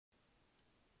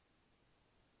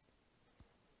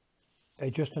I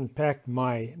just unpacked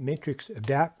my matrix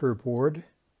adapter board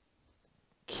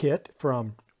kit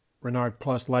from Renard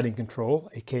Plus Lighting Control,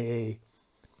 aka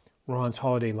Ron's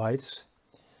Holiday Lights.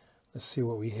 Let's see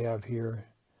what we have here.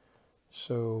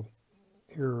 So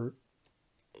here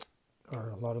are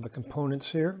a lot of the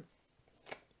components here,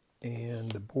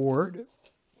 and the board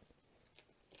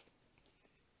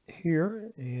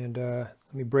here, and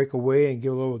let me break away and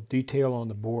give a little detail on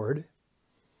the board.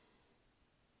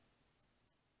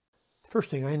 First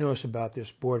thing I noticed about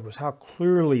this board was how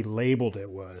clearly labeled it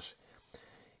was.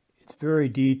 It's very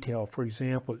detailed. For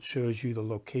example, it shows you the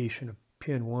location of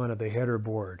pin 1 of the header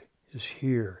board is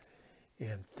here,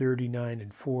 and 39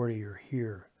 and 40 are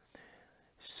here.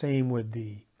 Same with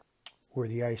where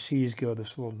the ICs go.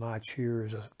 This little notch here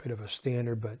is a bit of a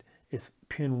standard, but it's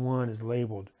pin 1 is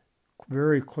labeled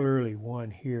very clearly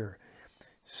 1 here.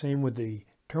 Same with the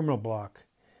terminal block.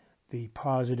 The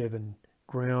positive and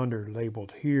ground are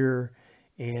labeled here,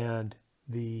 and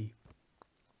the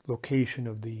location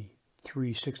of the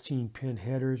 3 16-pin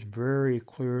headers very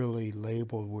clearly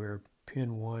labeled where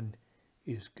pin 1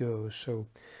 goes. So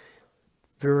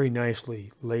very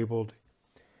nicely labeled,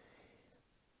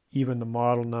 even the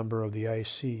model number of the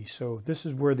IC. So this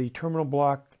is where the terminal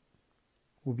block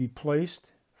will be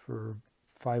placed for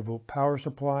 5-volt power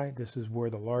supply. This is where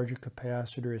the larger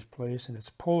capacitor is placed, and it's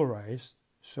polarized,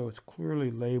 so it's clearly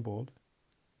labeled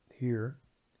here.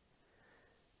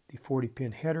 The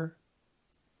 40-pin header.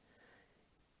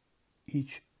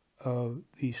 Each of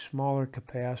the smaller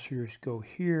capacitors go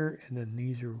here, and then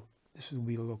this will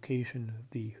be the location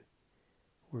of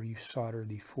where you solder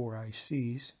the 4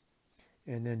 ICs.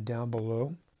 And then down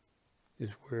below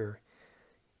is where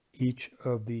each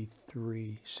of the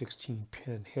 3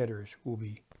 16-pin headers will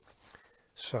be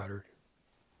soldered.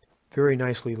 Very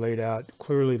nicely laid out,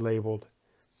 clearly labeled.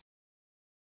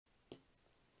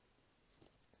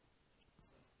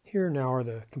 Here now are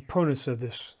the components of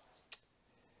this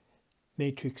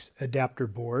matrix adapter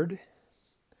board.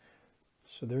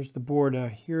 So there's the board.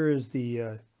 Here is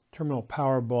the terminal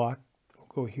power block. We'll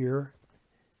go here,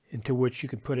 into which you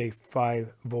can put a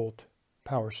 5-volt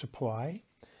power supply.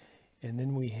 And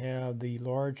then we have the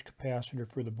large capacitor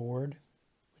for the board,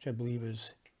 which I believe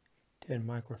is 10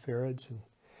 microfarads.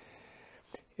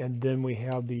 And then we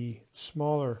have the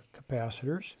smaller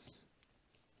capacitors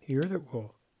here that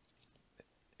will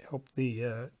help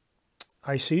the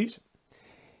ICs.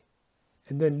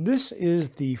 And then this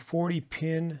is the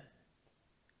 40-pin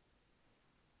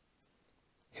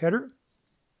header.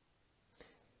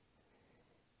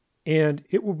 And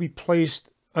it will be placed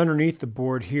underneath the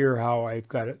board here, how I've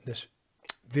got it in this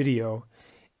video.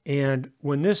 And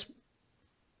when this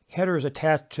header is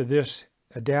attached to this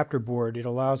adapter board, it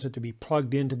allows it to be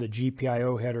plugged into the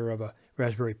GPIO header of a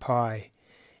Raspberry Pi.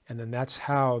 And then that's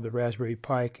how the Raspberry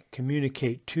Pi can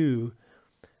communicate to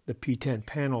the P10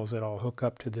 panels that I'll hook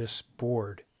up to this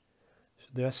board. So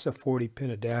that's the 40-pin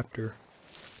adapter.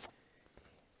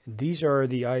 And these are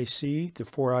the IC, the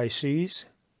 4 ICs.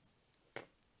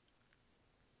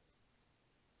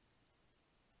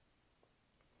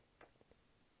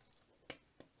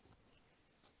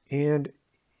 And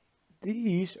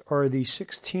these are the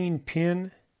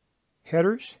 16-pin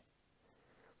headers.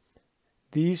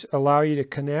 These allow you to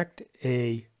connect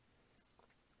a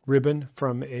ribbon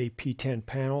from a P10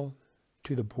 panel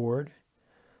to the board.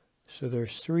 So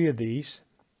there's 3 of these,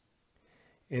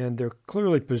 and they're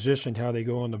clearly positioned how they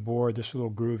go on the board. This little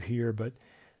groove here, but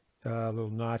a little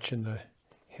notch in the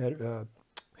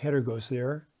header goes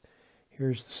there.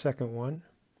 Here's the second one,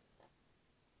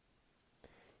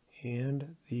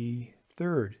 and the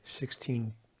third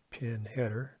 16-pin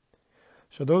header.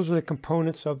 So those are the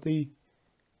components of the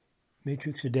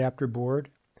matrix adapter board.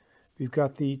 We've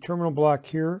got the terminal block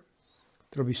here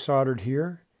that'll be soldered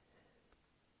here.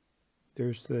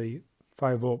 There's the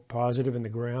 5-volt positive in the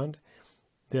ground.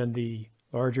 Then the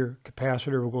larger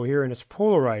capacitor will go here, and it's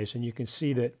polarized, and you can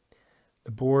see that the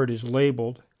board is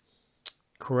labeled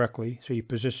correctly, so you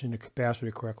position the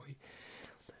capacitor correctly.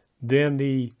 Then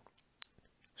the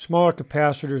smaller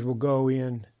capacitors will go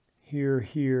in here,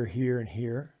 here, here, and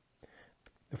here.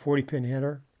 The 40-pin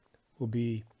header will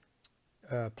be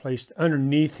placed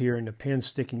underneath here, and the pins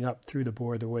sticking up through the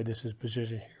board the way this is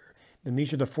positioned here. And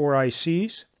these are the 4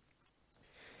 ICs,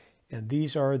 and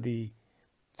these are the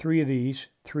 3 of these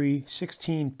 3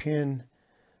 16-pin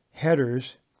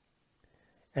headers,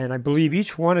 and I believe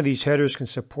each one of these headers can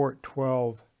support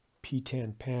 12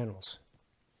 P10 panels.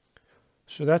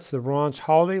 So that's the Ron's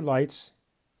Holiday Lights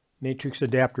matrix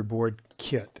adapter board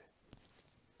kit.